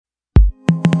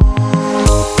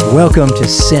Welcome to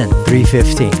Sin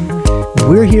 315.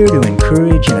 We're here to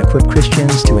encourage and equip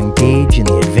Christians to engage in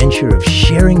the adventure of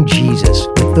sharing Jesus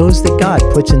with those that God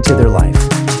puts into their life.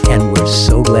 And we're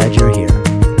so glad you're here.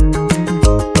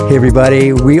 Hey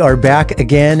everybody, we are back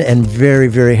again and very,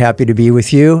 very happy to be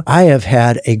with you. I have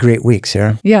had a great week,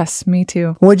 Sarah. Yes, me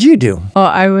too. What'd you do? Well,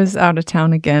 I was out of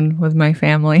town again with my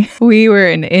family. We were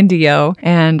in Indio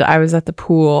and I was at the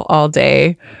pool all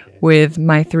day with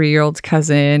my 3-year-old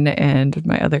cousin and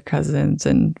my other cousins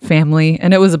and family.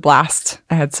 And it was a blast.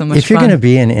 I had so much fun. If you're going to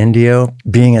be in Indio,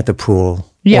 being at the pool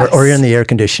yes. or in the air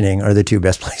conditioning are the two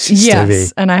best places to be.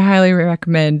 Yes, and I highly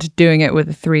recommend doing it with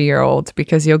a 3-year-old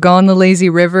because you'll go on the lazy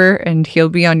river and he'll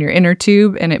be on your inner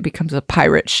tube and it becomes a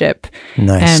pirate ship.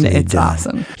 Nicely and it's done.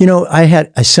 awesome. You know, I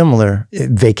had a similar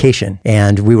vacation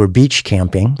and we were beach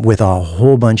camping with a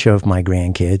whole bunch of my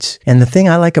grandkids. And the thing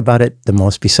I like about it the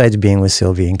most, besides being with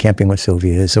Sylvia and camping with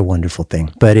Sylvia, is a wonderful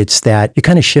thing. But it's that you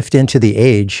kind of shift into the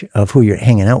age of who you're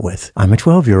hanging out with. I'm a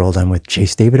 12-year-old. I'm with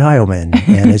Chase David Heilman.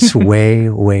 And it's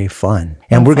way fun.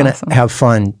 And we're going to have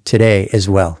fun today as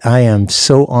well. I am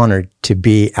so honored to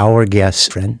be our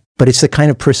guest friend. But it's the kind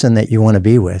of person that you want to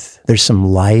be with. There's some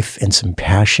life and some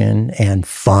passion, and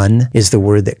fun is the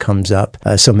word that comes up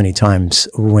so many times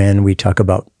when we talk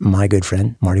about my good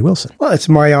friend, Marty Wilson. Well, it's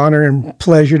my honor and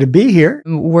pleasure to be here.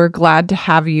 We're glad to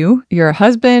have you. You're a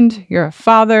husband, you're a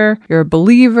father, you're a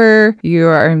believer, you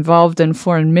are involved in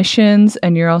foreign missions,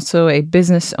 and you're also a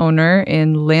business owner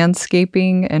in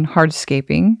landscaping and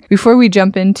hardscaping. Before we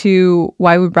jump into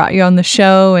why we brought you on the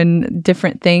show and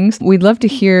different things, we'd love to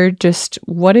hear just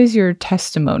what is your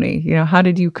testimony? You know, how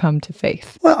did you come to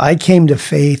faith? Well, I came to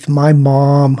faith. My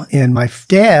mom and my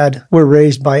dad were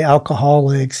raised by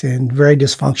alcoholics and very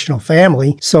dysfunctional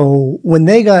family. So when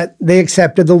they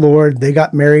accepted the Lord, they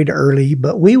got married early,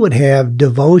 but we would have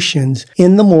devotions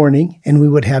in the morning and we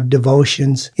would have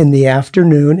devotions in the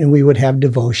afternoon and we would have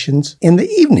devotions in the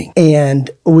evening. And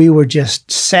we were just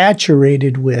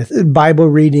saturated with Bible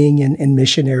reading and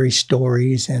missionary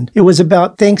stories. And it was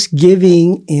about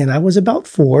Thanksgiving and I was about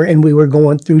 4. And we were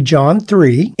going through John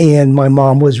 3, and my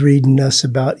mom was reading us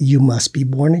about you must be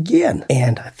born again.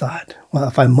 And I thought, well,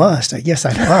 if I must, I guess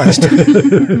I must.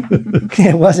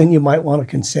 It wasn't you might want to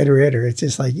consider it, or it's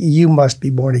just like you must be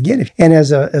born again. And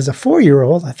as a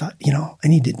 4-year-old, I thought, I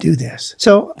need to do this.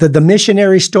 So the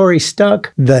missionary story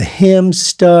stuck, the hymn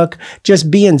stuck,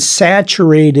 just being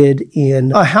saturated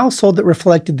in a household that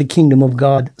reflected the kingdom of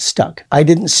God stuck. I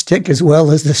didn't stick as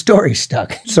well as the story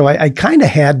stuck. So I kind of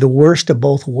had the worst of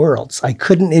both worlds. I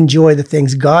couldn't enjoy the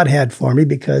things God had for me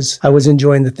because I was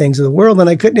enjoying the things of the world, and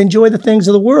I couldn't enjoy the things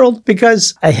of the world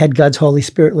because I had God's Holy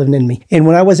Spirit living in me. And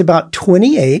when I was about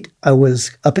 28, I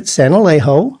was up at San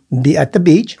Alejo at the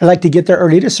beach. I like to get there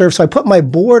early to surf. So I put my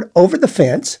board over the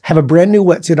fence, have a brand new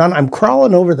wetsuit on. I'm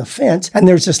crawling over the fence, and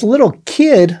there's this little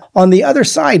kid on the other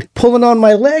side pulling on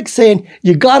my leg saying,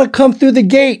 you got to come through the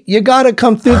gate. You got to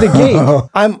come through the gate.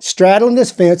 I'm straddling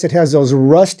this fence. It has those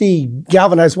rusty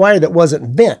galvanized wire that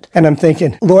wasn't bent. And I'm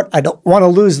thinking, Lord, I don't want to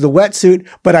lose the wetsuit,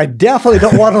 but I definitely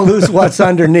don't want to lose what's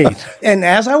underneath. And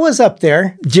as I was up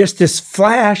there, just this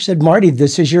flash said, Marty,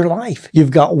 this is your life.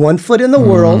 You've got 1 foot in the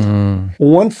world,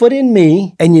 1 foot in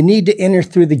me, and you need to enter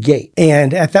through the gate.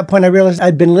 And at that point, I realized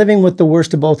I'd been living with the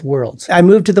worst of both worlds. I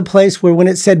moved to the place where when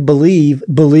it said believe,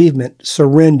 believement,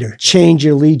 surrender, change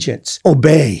allegiance,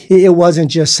 obey. It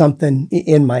wasn't just something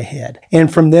in my head.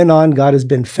 And from then on, God has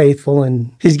been faithful,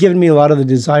 and He's given me a lot of the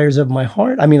desires of my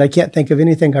heart. I mean, I can't think of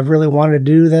anything I've really wanted to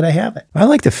do that I haven't. I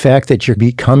like the fact that you're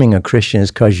becoming a Christian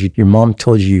is because your mom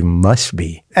told you must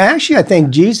be. Actually, I think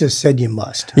Jesus said you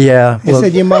must. Yeah. He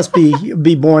said you must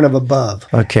be born of above.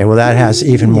 Okay, well, that has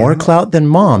even more clout than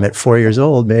mom at 4 years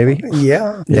old, maybe.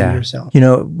 Yeah. Yourself.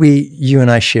 You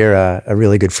and I share a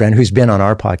really good friend who's been on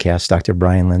our podcast, Dr.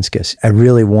 Brian Linskus. I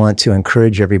really want to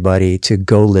encourage everybody to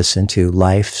go listen to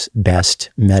Life's Best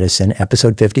Medicine,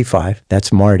 episode 55.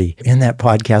 That's Marty. In that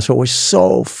podcast, what was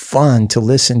so fun to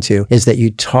listen to is that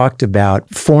you talked about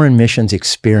foreign missions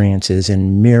experiences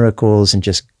and miracles and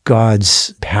just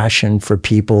God's passion for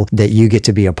people that you get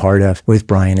to be a part of with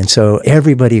Brian. And so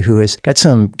everybody who has got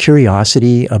some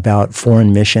curiosity about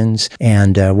foreign missions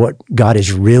and what God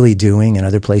is really doing in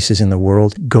other places in the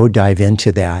world, go dive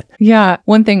into that. Yeah.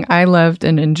 One thing I loved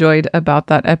and enjoyed about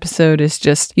that episode is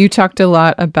just, you talked a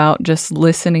lot about just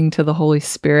listening to the Holy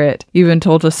Spirit. You even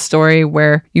told a story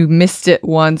where you missed it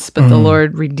once, but the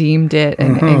Lord redeemed it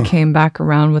and came back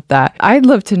around with that. I'd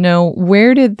love to know,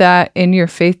 where did that, in your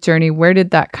faith journey, where did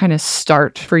that that kind of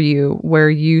start for you where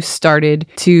you started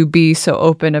to be so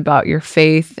open about your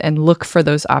faith and look for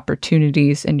those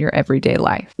opportunities in your everyday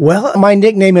life? Well, my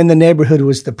nickname in the neighborhood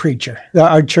was the preacher.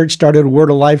 Our church started Word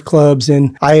of Life clubs,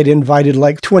 and I had invited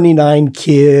like 29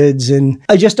 kids, and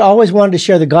I just always wanted to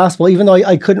share the gospel, even though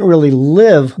I couldn't really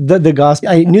live the gospel.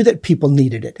 I knew that people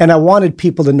needed it, and I wanted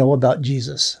people to know about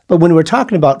Jesus. But when we're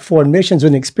talking about foreign missions,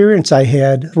 an experience I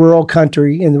had, rural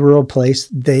country in the rural place,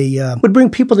 they would bring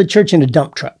people to church in a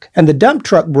dump truck, and the dump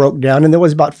truck broke down, and there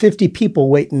was about 50 people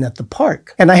waiting at the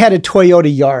park. And I had a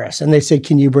Toyota Yaris, and they said,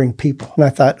 "Can you bring people?" And I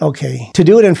thought, okay, to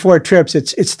do it in 4 trips,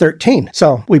 it's 13.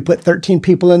 So we put 13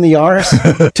 people in the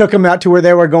Yaris, took them out to where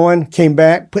they were going, came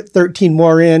back, put 13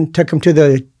 more in, took them to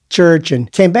the church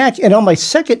and came back. And on my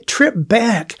second trip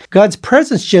back, God's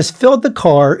presence just filled the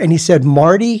car, and he said,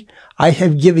 "Marty, I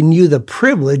have given you the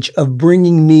privilege of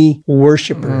bringing me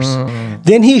worshipers."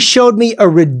 Then he showed me a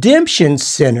redemption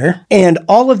center and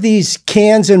all of these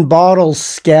cans and bottles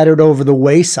scattered over the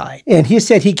wayside. And he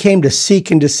said he came to seek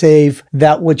and to save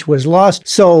that which was lost.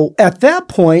 So at that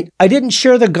point, I didn't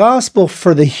share the gospel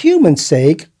for the human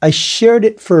sake. I shared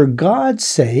it for God's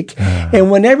sake.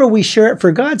 And whenever we share it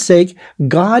for God's sake,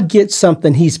 God gets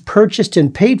something he's purchased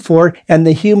and paid for, and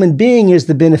the human being is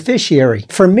the beneficiary.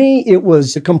 For me, it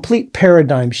was a complete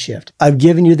paradigm shift. I've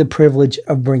given you the privilege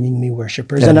of bringing me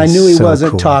worshipers. And I knew he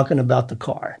wasn't talking about the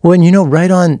car. Well, and right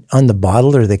on the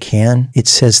bottle or the can, it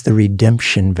says the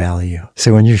redemption value.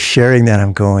 So when you're sharing that,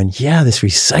 I'm going, yeah, this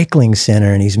recycling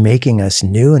center, and he's making us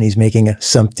new, and he's making us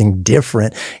something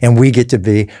different. And we get to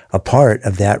be a part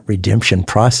of that redemption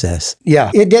process. Yeah,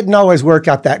 it didn't always work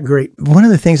out that great. One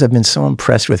of the things I've been so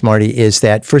impressed with, Marty, is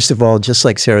that, first of all, just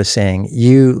like Sarah's saying,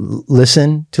 you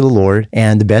listen to the Lord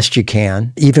and the best you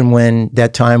can, even when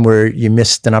that time where you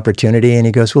missed an opportunity and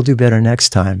he goes, "We'll do better next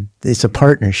time." It's a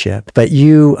partnership, but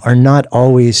you are not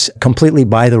always completely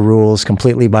by the rules,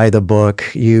 completely by the book.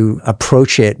 You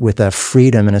approach it with a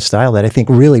freedom and a style that I think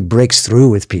really breaks through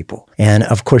with people. And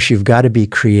of course, you've got to be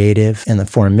creative in the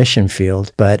foreign mission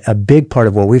field, but a big part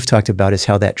of what we've talked about is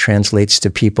how that translates to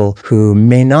people who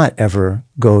may not ever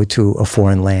go to a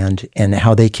foreign land, and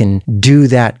how they can do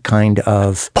that kind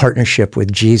of partnership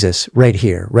with Jesus right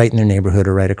here, right in their neighborhood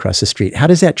or right across the street. How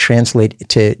does that translate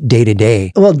to day to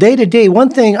day? Well, day to day, one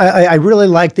thing I really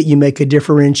like that you make a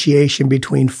differentiation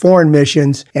between foreign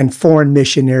missions and foreign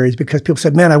missionaries, because people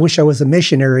said, "Man, I wish I was a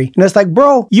missionary." And it's like,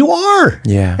 bro, you are.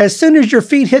 Yeah. As soon as your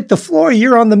feet hit the floor,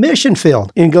 you're on the mission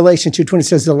field. In Galatians 2:20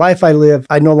 says, "The life I live,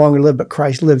 I no longer live, but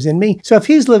Christ lives in me." So if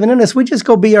he's living in us, we just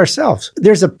go be ourselves.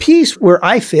 There's a piece where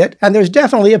I fit, and there's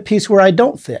definitely a piece where I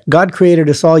don't fit. God created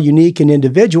us all unique and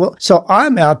individual. So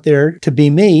I'm out there to be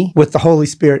me with the Holy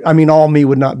Spirit. I mean, all me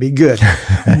would not be good.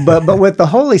 but with the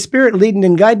Holy Spirit leading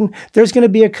and guiding, there's going to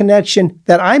be a connection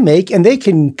that I make, and they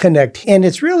can connect. And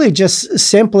it's really just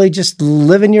simply just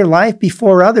living your life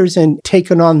before others and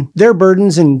taking on their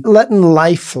burdens and letting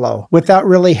life flow without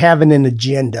really having an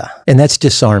agenda. And that's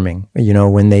disarming,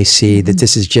 when they see that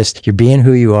this is just, you're being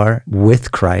who you are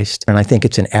with Christ. And I think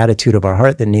it's an attitude of our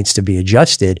heart that needs to be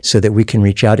adjusted so that we can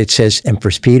reach out. It says in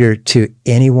 1 Peter, to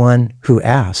anyone who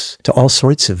asks, to all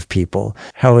sorts of people.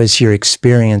 How has your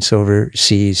experience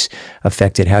overseas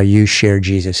affected how you share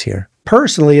Jesus here?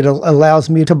 Personally, it allows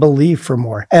me to believe for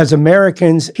more. As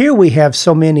Americans, here we have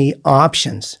so many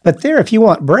options. But there, if you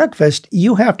want breakfast,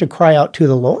 you have to cry out to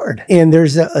the Lord. And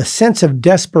there's a sense of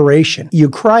desperation. You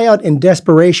cry out in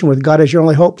desperation with God as your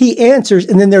only hope. He answers,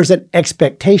 and then there's an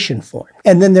expectation for it.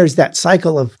 And then there's that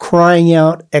cycle of crying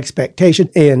out, expectation.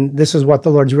 And this is what the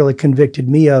Lord's really convicted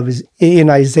me of, is in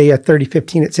Isaiah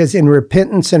 30:15, it says, "In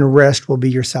repentance and rest will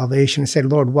be your salvation." I said,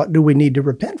 "Lord, what do we need to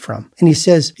repent from?" And he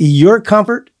says, "Your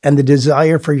comfort and the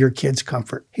desire for your kids'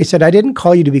 comfort." He said, "I didn't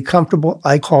call you to be comfortable.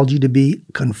 I called you to be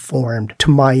conformed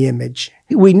to my image."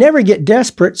 We never get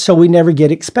desperate, so we never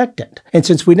get expectant. And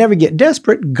since we never get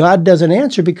desperate, God doesn't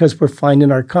answer because we're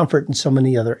finding our comfort in so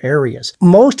many other areas.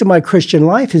 Most of my Christian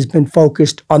life has been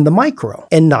focused on the micro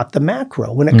and not the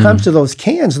macro. When it comes to those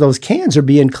cans are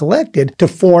being collected to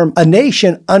form a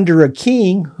nation under a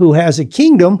king who has a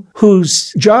kingdom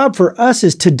whose job for us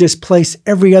is to displace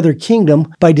every other kingdom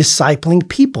by discipling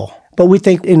people. But we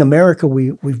think in America,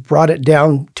 we've brought it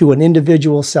down to an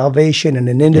individual salvation and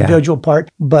an individual part.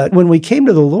 But when we came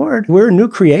to the Lord, we're a new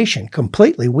creation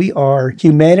completely. We are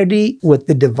humanity with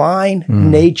the divine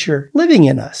nature living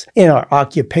in us. And our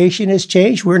occupation has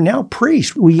changed. We're now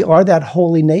priests. We are that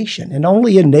holy nation. And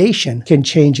only a nation can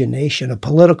change a nation. A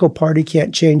political party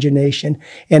can't change a nation.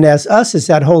 And as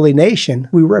that holy nation,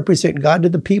 we represent God to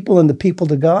the people and the people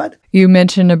to God. You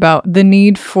mentioned about the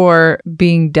need for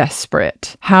being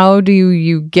desperate. How do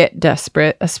you get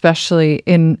desperate, especially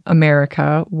in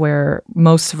America, where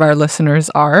most of our listeners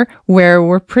are, where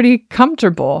we're pretty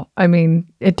comfortable? I mean,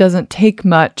 it doesn't take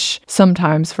much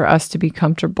sometimes for us to be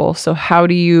comfortable. So how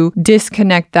do you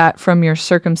disconnect that from your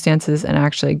circumstances and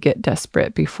actually get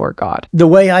desperate before God? The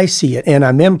way I see it, and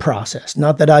I'm in process,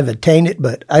 not that I've attained it,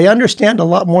 but I understand a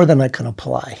lot more than I can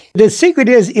apply. The secret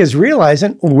is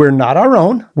realizing we're not our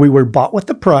own. We were bought with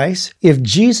the price. If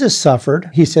Jesus suffered,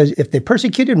 he says, if they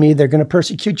persecuted me, they're going to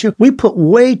persecute you. We put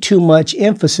way too much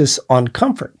emphasis on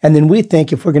comfort. And then we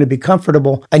think if we're going to be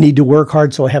comfortable, I need to work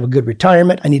hard so I have a good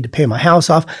retirement. I need to pay my house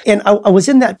off. And I was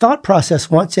in that thought process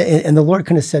once, and the Lord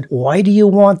kind of said, why do you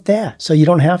want that? So you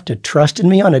don't have to trust in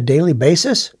me on a daily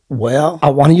basis? Well, I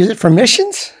want to use it for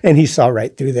missions. And he saw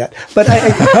right through that. But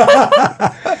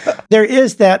there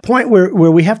is that point where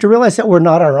we have to realize that we're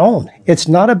not our own. It's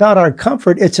not about our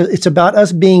comfort. It's about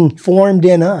us being formed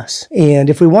in us. And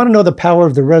if we want to know the power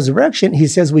of the resurrection, he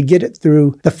says we get it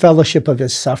through the fellowship of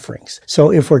his sufferings.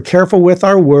 So if we're careful with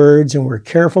our words and we're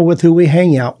careful with who we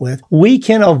hang out with, we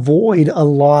can avoid a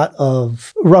lot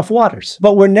of rough waters.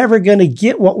 But we're never going to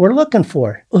get what we're looking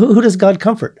for. Who does God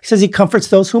comfort? He says he comforts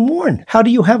those who mourn. How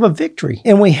do you have a victory?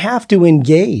 And we have to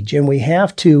engage and we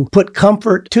have to put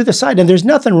comfort to the side. And there's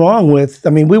nothing wrong with,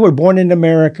 we were born in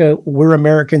America. We're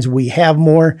Americans. We have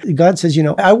more. God says,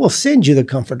 I will send you the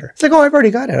comforter. It's like, I've already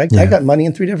got it. I got money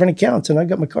in 3 different accounts and I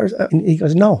got my cars. And he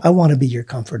goes, no, I want to be your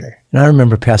comforter. And I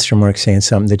remember Pastor Mark saying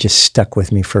something that just stuck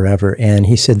with me forever. And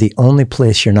he said, the only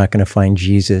place you're not going to find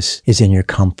Jesus is in your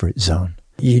comfort zone.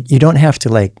 You don't have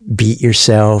to beat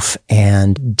yourself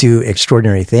and do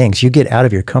extraordinary things. You get out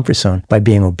of your comfort zone by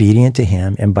being obedient to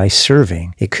him and by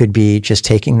serving. It could be just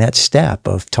taking that step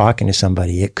of talking to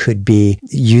somebody. It could be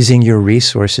using your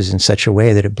resources in such a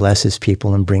way that it blesses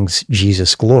people and brings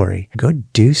Jesus glory. Go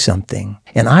do something.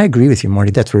 And I agree with you, Marty.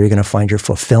 That's where you're going to find your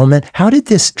fulfillment. How did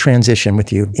this transition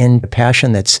with you in a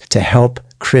passion that's to help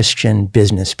Christian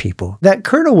business people? That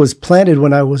kernel was planted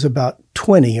when I was about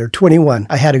 20 or 21.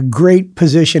 I had a great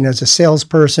position as a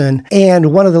salesperson,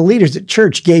 and one of the leaders at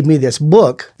church gave me this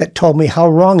book that told me how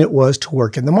wrong it was to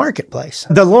work in the marketplace.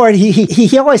 The Lord,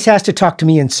 he always has to talk to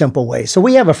me in simple ways. So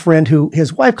we have a friend who,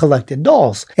 his wife collected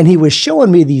dolls, and he was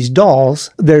showing me these dolls.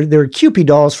 They're Kewpie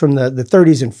dolls from the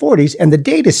 30s and 40s, and the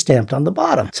date is stamped on the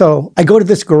bottom. So I go to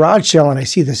this garage sale, and I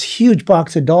see this huge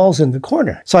box of dolls in the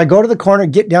corner. So I go to the corner,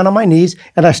 get down on my knees,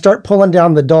 and I start pulling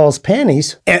down the doll's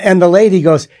panties, and the lady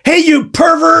goes, "Hey, you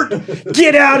pervert,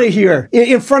 get out of here,"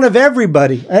 in front of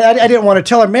everybody. I didn't want to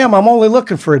tell her, "Ma'am, I'm only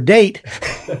looking for a date."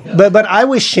 but I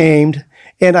was shamed,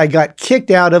 and I got kicked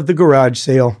out of the garage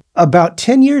sale. About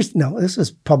 10 years, no, this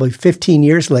was probably 15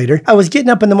 years later, I was getting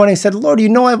up in the morning and said, "Lord,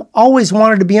 I've always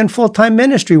wanted to be in full-time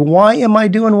ministry. Why am I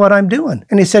doing what I'm doing?"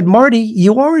 And he said, "Marty,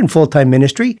 you are in full-time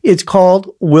ministry. It's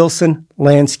called Wilson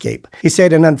Landscape." He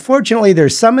said, "And unfortunately,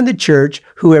 there's some in the church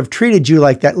who have treated you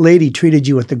like that lady treated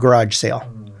you at the garage sale,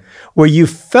 where you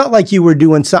felt like you were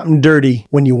doing something dirty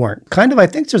when you weren't." I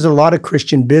think there's a lot of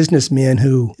Christian businessmen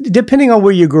who, depending on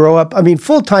where you grow up,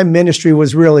 full-time ministry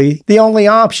was really the only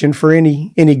option for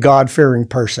any God-fearing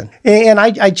person. And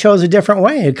I chose a different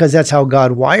way because that's how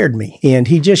God wired me. And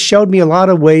he just showed me a lot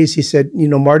of ways. He said,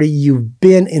 "Marty, you've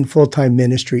been in full-time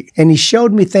ministry." And he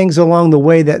showed me things along the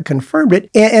way that confirmed it.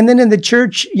 And then in the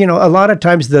church, a lot of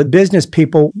times the business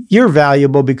people, you're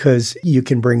valuable because you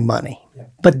can bring money.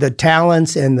 But the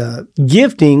talents and the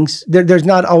giftings, there's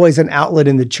not always an outlet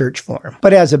in the church for them.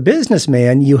 But as a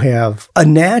businessman, you have a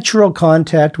natural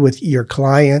contact with your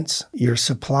clients, your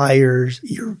suppliers,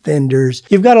 your vendors.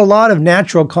 You've got a lot of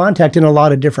natural contact in a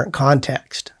lot of different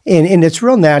contexts. And it's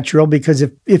real natural because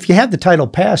if you have the title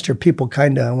pastor, people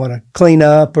kind of want to clean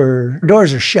up or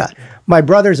doors are shut. My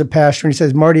brother's a pastor and he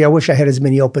says, "Marty, I wish I had as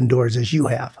many open doors as you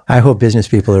have." I hope business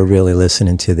people are really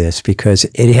listening to this because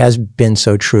it has been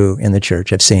so true in the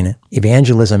church. I've seen it.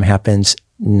 Evangelism happens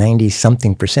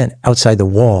 90-something% outside the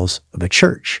walls of a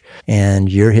church. And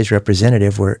you're his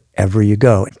representative wherever you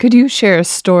go. Could you share a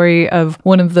story of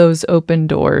one of those open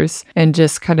doors and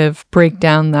just kind of break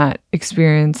down that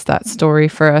experience, that story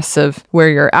for us of where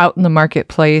you're out in the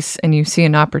marketplace and you see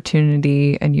an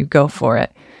opportunity and you go for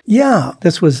it? Yeah,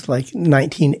 this was like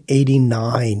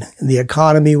 1989. The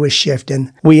economy was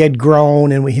shifting. We had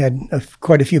grown and we had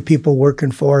quite a few people working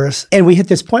for us. And we hit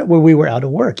this point where we were out of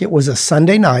work. It was a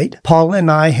Sunday night. Paul and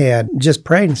I had just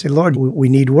prayed and said, "Lord, we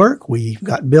need work. We've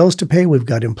got bills to pay. We've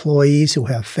got employees who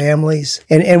have families."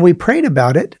 And we prayed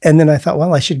about it. And then I thought,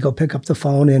 well, I should go pick up the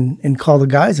phone and call the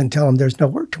guys and tell them there's no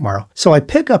work tomorrow. So I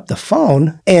pick up the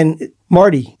phone and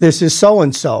Marty, this is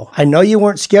so-and-so. I know you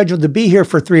weren't scheduled to be here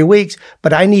for 3 weeks,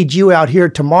 but I need you out here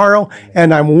tomorrow,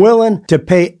 and I'm willing to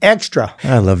pay extra.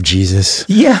 I love Jesus.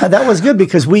 Yeah, that was good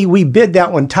because we bid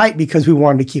that one tight because we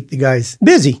wanted to keep the guys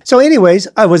busy. So anyways,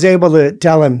 I was able to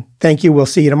tell him, thank you, we'll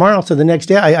see you tomorrow. So the next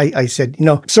day I said,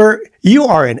 sir, you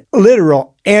are an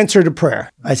literal answer to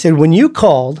prayer. I said, when you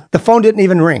called, the phone didn't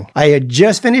even ring. I had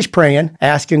just finished praying,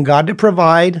 asking God to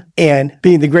provide, and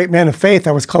being the great man of faith,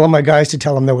 I was calling my guys to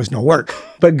tell them there was no work.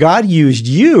 But God used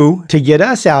you to get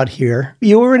us out here.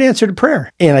 You were an answer to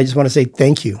prayer. And I just want to say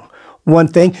thank you. One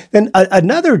thing. Then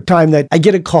another time that I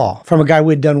get a call from a guy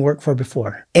we'd done work for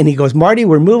before. And he goes, Marty,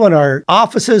 we're moving our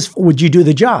offices. Would you do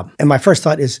the job? And my first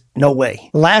thought is, no way.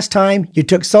 Last time you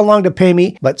took so long to pay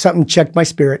me, but something checked my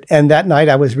spirit. And that night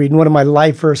I was reading one of my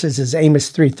life verses is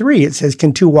Amos 3:3. It says,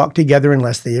 can two walk together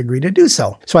unless they agree to do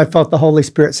so? So I felt the Holy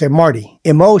Spirit say, Marty,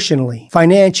 emotionally,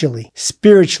 financially,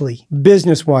 spiritually,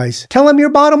 business-wise, tell them your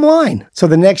bottom line. So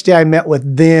the next day I met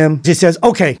with them. He says,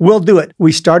 okay, we'll do it.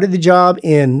 We started the job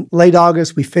in late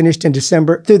August. We finished in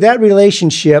December. Through that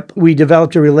relationship, we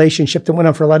developed a relationship that went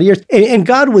on for a lot of years. And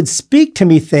God would speak to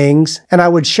me things, and I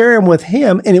would share them with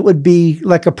him, and it would be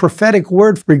like a prophetic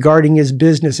word regarding his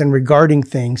business and regarding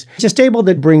things. Just able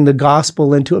to bring the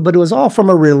gospel into it, but it was all from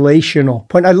a relational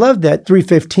point. I love that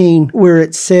 3:15 where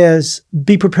it says,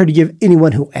 be prepared to give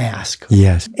anyone who asks.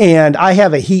 Yes. And I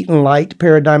have a heat and light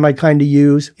paradigm I kind of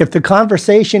use. If the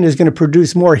conversation is going to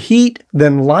produce more heat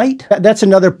than light, that's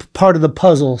another part of the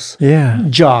puzzles.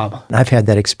 Job. I've had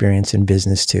that experience in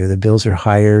business too. The bills are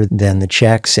higher than the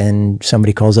checks, and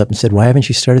somebody calls up and said, why haven't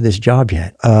you started this job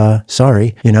yet?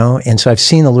 Sorry, And so I've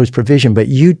seen the Lord's provision, but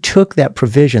you took that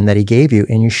provision that he gave you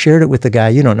and you shared it with the guy.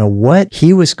 You don't know what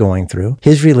he was going through,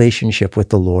 his relationship with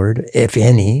the Lord, if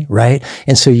any, right?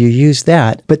 And so you use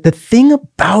that. But the thing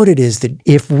about it is that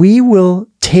if we will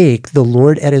take the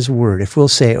Lord at his word, if we'll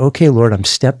say, okay, Lord, I'm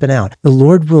stepping out, the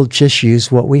Lord will just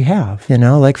use what we have,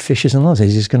 like fishes and loaves.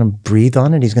 He's just going to breathe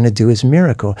on it. He's going to do his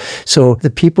miracle. So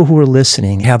the people who are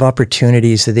listening have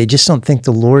opportunities that they just don't think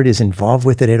the Lord is involved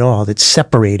with it at all. That's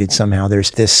separated somehow.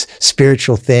 There's this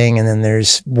spiritual thing and then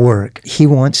there's work. He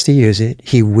wants to use it.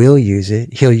 He will use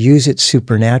it. He'll use it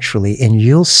supernaturally, and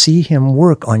you'll see him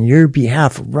work on your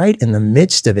behalf right in the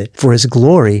midst of it for his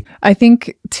glory. I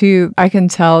think too, I can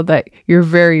tell that you're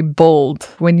very bold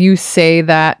when you say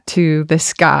that to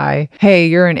this guy, hey,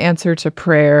 you're an answer to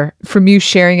prayer. From you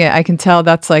sharing it, I can tell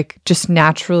that's like just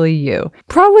naturally you.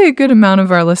 Probably a good amount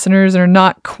of our listeners are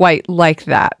not quite like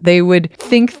that. They would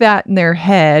think that in their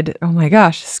head, oh my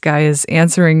gosh, this guy is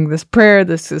answering this prayer.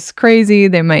 This is crazy.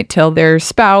 They might tell their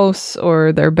spouse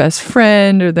or their best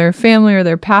friend or their family or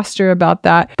their pastor about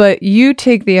that. But you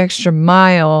take the extra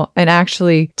mile and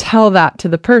actually tell that to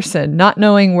the person, not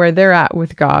knowing where they're at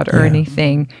with God or anything.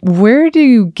 Where do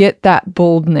you get that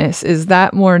boldness? Is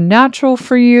that more natural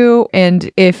for you?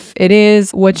 And if it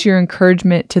is, what's your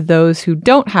encouragement to those who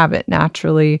don't have it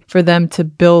naturally for them to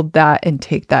build that and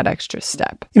take that extra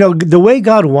step? The way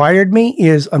God wired me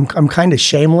is I'm kind of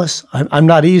shameless. I'm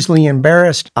not easily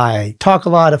embarrassed. I talk a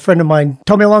lot. A friend of mine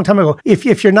told me a long time ago,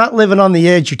 if you're not living on the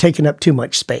edge, you're taking up too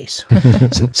much space.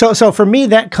 So for me,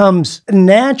 that comes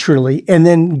naturally. And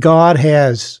then God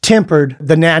has tempered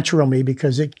the natural me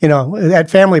because, at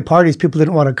family parties, people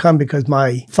didn't want to come because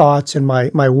my thoughts and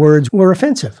my words were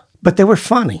offensive. But they were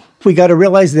funny. We got to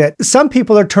realize that some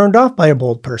people are turned off by a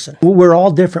bold person. We're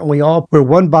all different. We're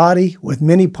one body with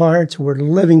many parts. We're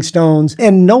living stones,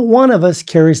 and no one of us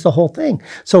carries the whole thing.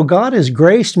 So God has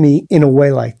graced me in a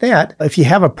way like that. If you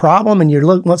have a problem and you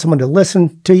want someone to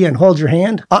listen to you and hold your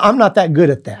hand, I'm not that good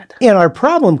at that. And our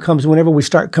problem comes whenever we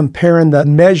start comparing the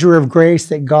measure of grace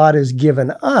that God has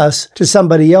given us to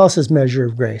somebody else's measure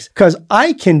of grace. Because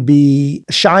I can be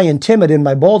shy and timid in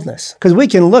my boldness. Because we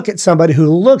can look at somebody who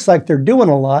looks like they're doing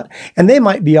a lot, and they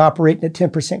might be operating at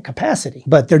 10% capacity,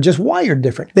 but they're just wired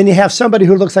different. Then you have somebody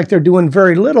who looks like they're doing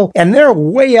very little, and they're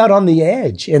way out on the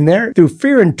edge, and they're through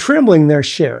fear and trembling, they're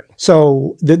sharing.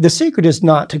 So the secret is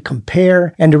not to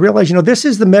compare and to realize, this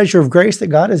is the measure of grace that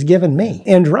God has given me,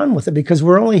 and run with it, because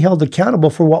we're only held accountable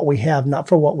for what we have, not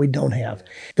for what we don't have.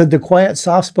 The quiet,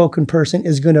 soft-spoken person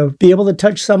is going to be able to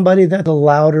touch somebody that the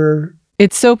louder.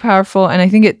 It's so powerful, and I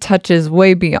think it touches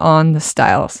way beyond the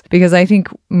styles. Because I think,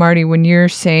 Marty, when you're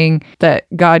saying that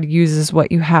God uses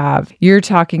what you have, you're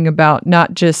talking about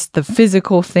not just the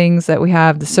physical things that we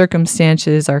have, the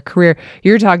circumstances, our career.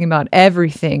 You're talking about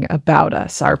everything about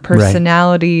us, our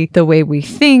personality, the way we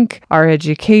think, our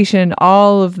education,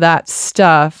 all of that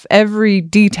stuff. Every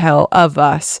detail of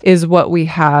us is what we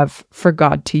have for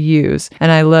God to use.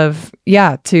 And I love,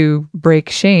 to break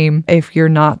shame if you're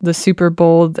not the super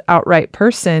bold, outright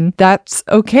right person, that's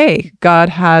okay. God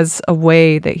has a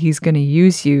way that he's going to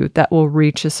use you that will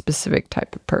reach a specific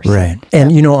type of person. Right.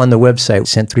 And, on the website,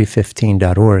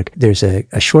 sent315.org, there's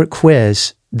a short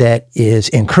quiz that is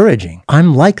encouraging.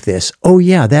 I'm like this. Oh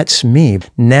yeah, that's me.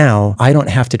 Now I don't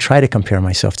have to try to compare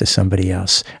myself to somebody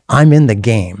else. I'm in the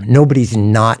game. Nobody's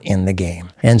not in the game.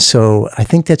 And so I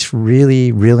think that's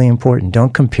really, really important.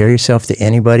 Don't compare yourself to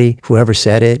anybody. Whoever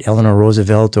said it, Eleanor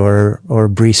Roosevelt or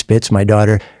Bree Spitz, my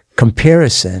daughter.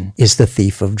 Comparison is the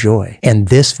thief of joy. And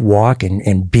this walk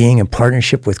and being in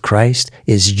partnership with Christ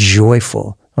is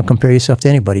joyful. Don't compare yourself to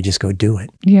anybody. Just go do it.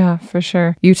 Yeah, for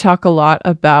sure. You talk a lot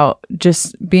about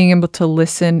just being able to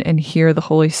listen and hear the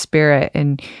Holy Spirit,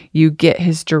 and you get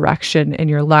his direction in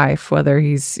your life, whether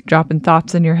he's dropping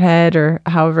thoughts in your head or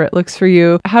however it looks for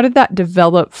you. How did that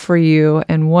develop for you?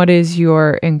 And what is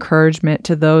your encouragement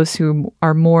to those who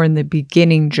are more in the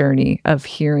beginning journey of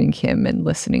hearing him and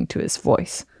listening to his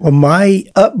voice? Well, my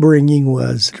upbringing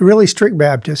was really strict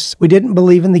Baptist. We didn't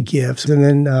believe in the gifts. And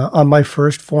then on my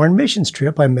first foreign missions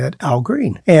trip, I met Al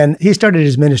Green. And he started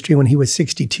his ministry when he was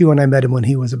 62, and I met him when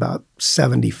he was about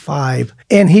 75.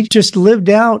 And he just lived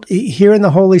out hearing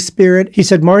the Holy Spirit. He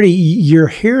said, Marty, you're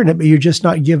hearing it, but you're just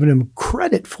not giving him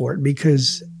credit for it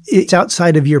because it's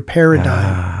outside of your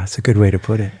paradigm. That's a good way to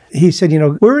put it. He said,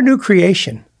 we're a new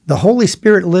creation. The Holy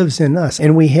Spirit lives in us,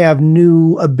 and we have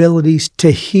new abilities to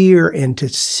hear and to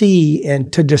see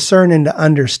and to discern and to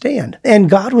understand. And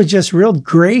God was just real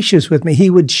gracious with me. He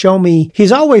would show me,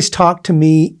 he's always talked to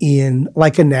me in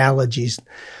like analogies.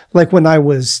 Like when I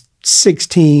was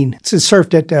 16,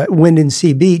 surfed at Wind and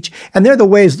Sea Beach, and there the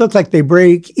waves look like they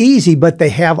break easy, but they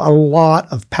have a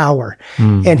lot of power.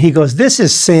 And he goes, this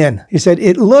is sin. He said,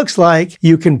 it looks like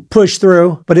you can push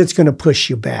through, but it's going to push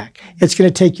you back. It's going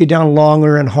to take you down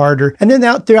longer and harder. And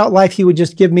then throughout life, he would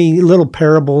just give me little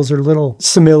parables or little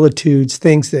similitudes,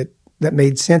 things that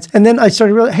made sense. And then I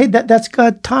started realizing, hey, that's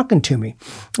God talking to me.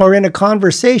 Or in a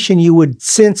conversation, you would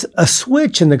sense a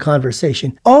switch in the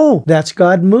conversation. Oh, that's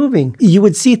God moving. You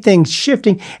would see things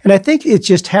shifting. And I think it's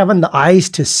just having the eyes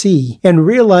to see and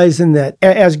realizing that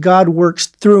as God works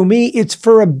through me, it's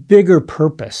for a bigger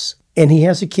purpose. And he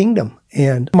has a kingdom.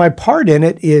 And my part in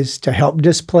it is to help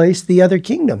displace the other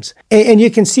kingdoms. And you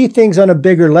can see things on a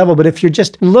bigger level, but if you're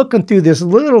just looking through this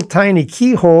little tiny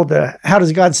keyhole to how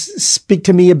does God speak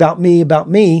to me, about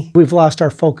me, we've lost our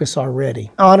focus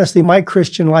already. Honestly, my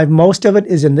Christian life, most of it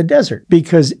is in the desert,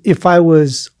 because if I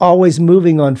was always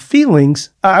moving on feelings,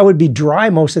 I would be dry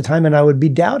most of the time and I would be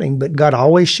doubting, but God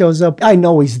always shows up. I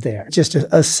know he's there. It's just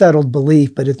a settled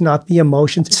belief, but it's not the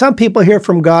emotions. Some people hear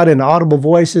from God in audible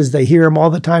voices. They hear him all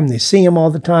the time. They see him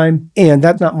all the time. And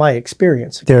that's not my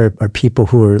experience. There are people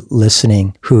who are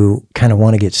listening who kind of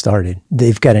want to get started.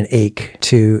 They've got an ache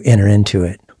to enter into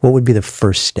it. What would be the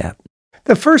first step?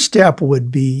 The first step would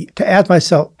be to ask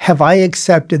myself, have I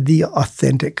accepted the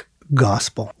authentic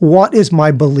gospel? What does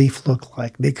my belief look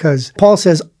like? Because Paul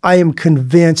says, I am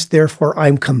convinced, therefore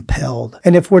I'm compelled.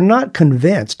 And if we're not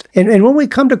convinced, and when we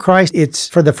come to Christ, it's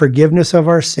for the forgiveness of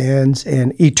our sins,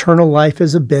 and eternal life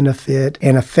is a benefit,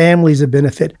 and a family is a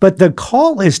benefit. But the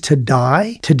call is to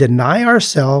die, to deny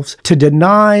ourselves, to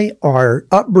deny our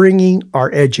upbringing,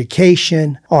 our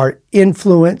education, our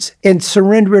influence, and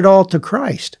surrender it all to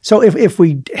Christ. So if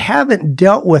we haven't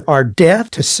dealt with our death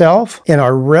to self and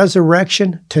our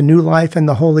resurrection to new life in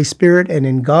the Holy Spirit and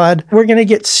in God, we're going to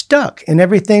get stuck, and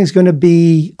everything's going to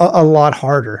be a lot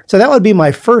harder. So that would be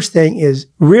my first thing, is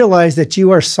realize that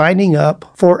you are signing up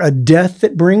for a death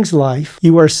that brings life.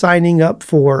 You are signing up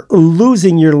for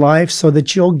losing your life so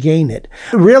that you'll gain it.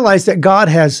 Realize that God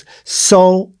has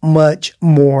so much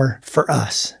more for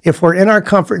us. If we're in our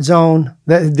comfort zone,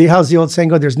 how's the old saying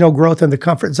go? There's no growth in the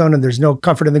comfort zone and there's no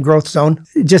comfort in the growth zone.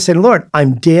 Just say, Lord,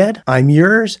 I'm dead. I'm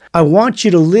yours. I want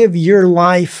you to live your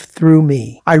life through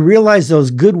me. I realize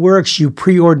those good works you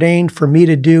preordained for me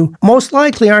to do most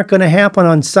likely aren't going to happen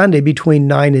on Sunday between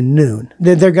 9 and noon.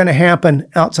 They're going to happen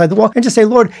outside the wall. And just say,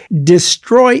 Lord,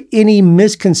 destroy any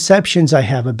misconceptions I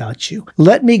have about you.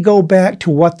 Let me go back to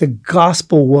what the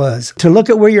gospel was, to look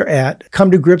at where you're at,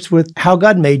 come to grips with how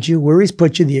God made you, where he's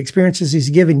put you, the experiences he's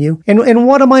given you, and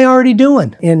what am I already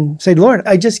doing? And say, Lord,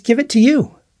 I just give it to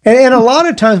you. And a lot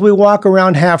of times we walk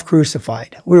around half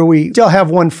crucified, where we still have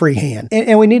one free hand.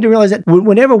 And we need to realize that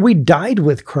whenever we died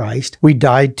with Christ, we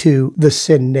died to the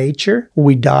sin nature.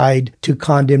 We died to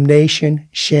condemnation,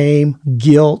 shame,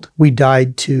 guilt. We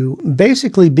died to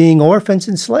basically being orphans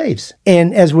and slaves.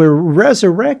 And as we're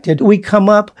resurrected, we come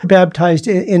up baptized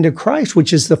into Christ,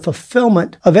 which is the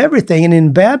fulfillment of everything. And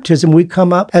in baptism, we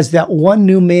come up as that one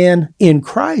new man in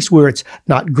Christ, where it's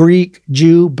not Greek,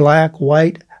 Jew, black,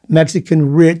 white,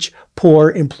 Mexican, rich,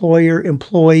 poor, employer,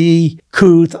 employee,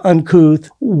 couth, uncouth.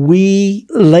 We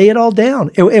lay it all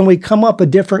down and we come up a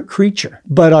different creature.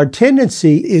 But our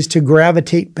tendency is to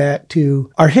gravitate back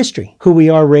to our history, who we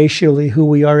are racially, who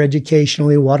we are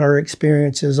educationally, what our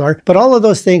experiences are. But all of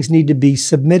those things need to be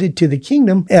submitted to the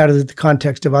kingdom out of the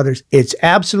context of others. It's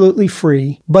absolutely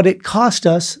free, but it cost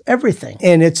us everything.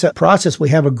 And it's a process. We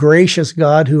have a gracious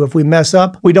God who, if we mess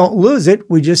up, we don't lose it.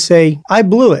 We just say, I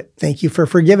blew it. Thank you for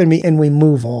forgiving me. And we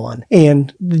move on.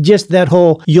 And just that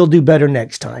whole, you'll do better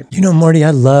next time. You know, Marty,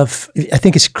 I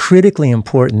think it's critically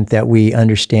important that we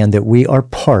understand that we are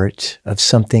part of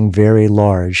something very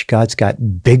large. God's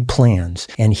got big plans,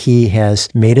 and he has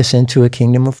made us into a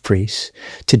kingdom of priests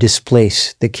to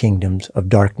displace the kingdoms of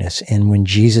darkness. And when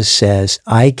Jesus says,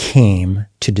 I came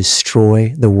to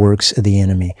destroy the works of the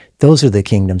enemy, those are the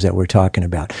kingdoms that we're talking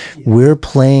about. Yeah. We're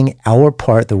playing our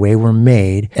part the way we're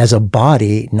made as a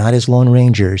body, not as Lone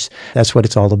Rangers. That's what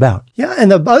it's all about. Yeah, and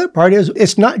the other part is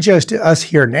it's not just us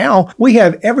here now. We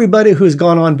have everybody who's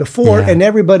gone on before and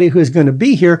everybody who's going to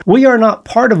be here. We are not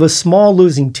part of a small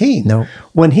losing team. No.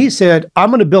 When he said, I'm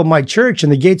going to build my church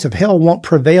and the gates of hell won't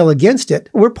prevail against it,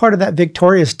 we're part of that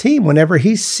victorious team. Whenever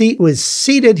his seat was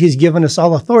seated, he's given us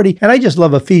all authority. And I just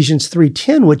love Ephesians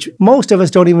 3:10, which most of us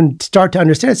don't even start to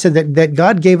understand. It said that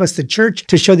God gave us the church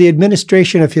to show the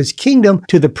administration of his kingdom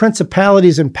to the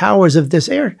principalities and powers of this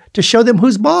air, to show them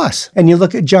who's boss. And you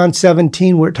look at John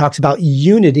 17, where it talks about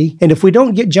unity. And if we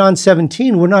don't get John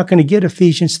 17, we're not going to get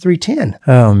Ephesians 3:10.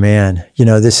 Oh, man. You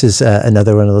know, this is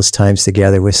another one of those times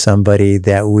together with somebody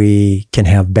that we can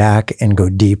have back and go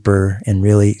deeper and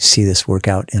really see this work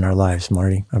out in our lives,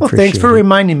 Marty. Well, thanks for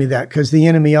reminding me that, because the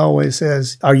enemy always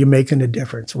says, are you making a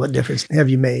difference? What difference have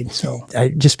you made? So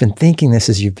I've just been thinking this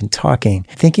as you've been talking,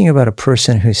 thinking about a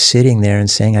person who's sitting there and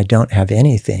saying, I don't have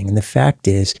anything. And the fact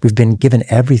is, we've been given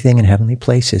everything in heavenly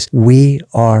places. We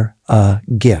are a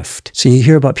gift. So you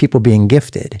hear about people being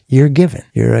gifted. You're given.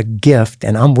 You're a gift,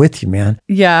 and I'm with you, man.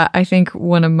 Yeah, I think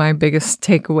one of my biggest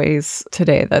takeaways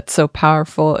today that's so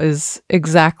powerful is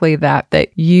exactly that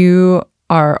you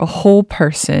are a whole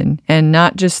person, and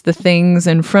not just the things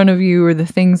in front of you or the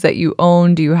things that you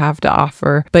own do you have to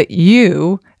offer, but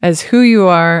you, as who you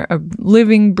are, a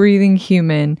living, breathing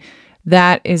human,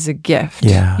 that is a gift.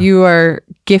 Yeah. You are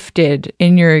gifted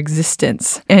in your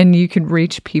existence, and you can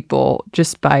reach people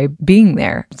just by being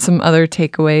there. Some other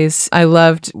takeaways I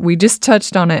loved, we just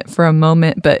touched on it for a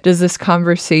moment, but does this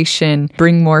conversation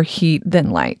bring more heat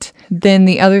than light? Then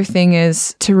the other thing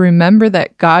is to remember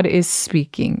that God is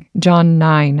speaking. John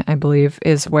 9, I believe,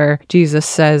 is where Jesus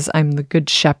says, I'm the good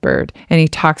shepherd. And he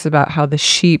talks about how the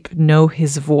sheep know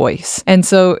his voice. And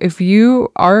so if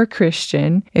you are a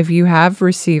Christian, if you have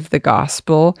received the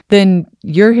gospel, then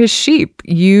you're his sheep.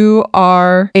 You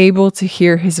are able to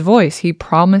hear his voice. He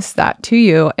promised that to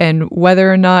you. And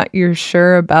whether or not you're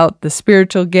sure about the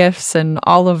spiritual gifts and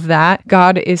all of that,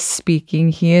 God is speaking.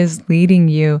 He is leading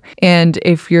you. And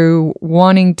if you're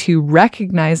wanting to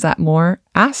recognize that more,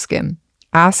 ask him.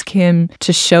 Ask him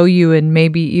to show you, and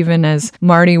maybe even as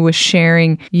Marty was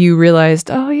sharing, you realized,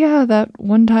 oh yeah, that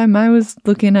one time I was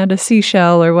looking at a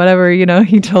seashell or whatever,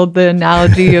 he told the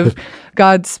analogy of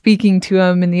God speaking to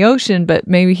him in the ocean, but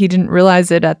maybe he didn't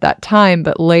realize it at that time,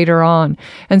 but later on.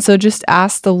 And so just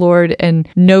ask the Lord and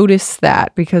notice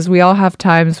that, because we all have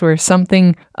times where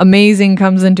something amazing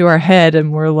comes into our head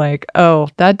and we're like, oh,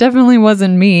 that definitely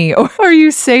wasn't me. Or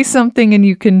you say something and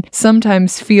you can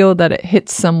sometimes feel that it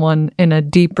hits someone in a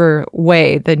deeper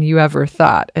way than you ever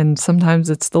thought. And sometimes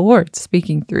it's the Lord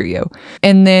speaking through you.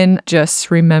 And then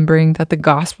just remembering that the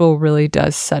gospel really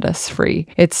does set us free.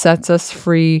 It sets us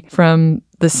free from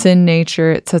the sin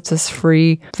nature. It sets us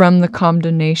free from the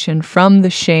condemnation, from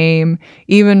the shame,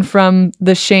 even from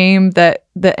the shame that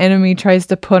the enemy tries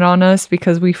to put on us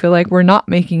because we feel like we're not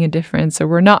making a difference or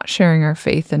we're not sharing our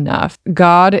faith enough.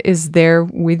 God is there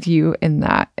with you in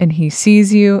that, and he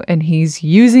sees you and he's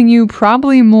using you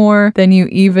probably more than you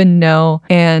even know.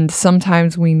 And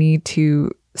sometimes we need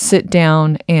to sit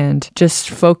down and just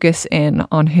focus in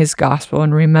on his gospel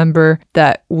and remember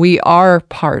that we are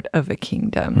part of a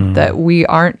kingdom, that we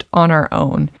aren't on our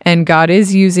own, and God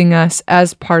is using us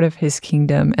as part of his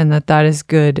kingdom, and that is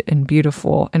good and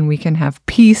beautiful, and we can have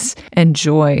peace and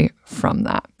joy from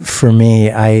that. For me,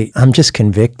 I'm just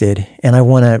convicted, and I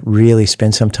want to really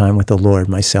spend some time with the Lord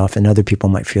myself, and other people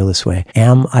might feel this way.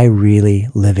 Am I really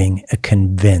living a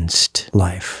convinced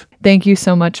life? Thank you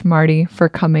so much, Marty, for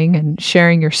coming and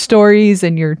sharing your stories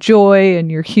and your joy and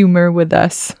your humor with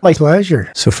us. My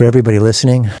pleasure. So for everybody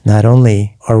listening, not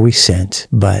only are we sent,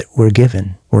 but we're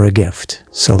given. We're a gift.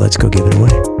 So let's go give it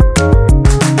away.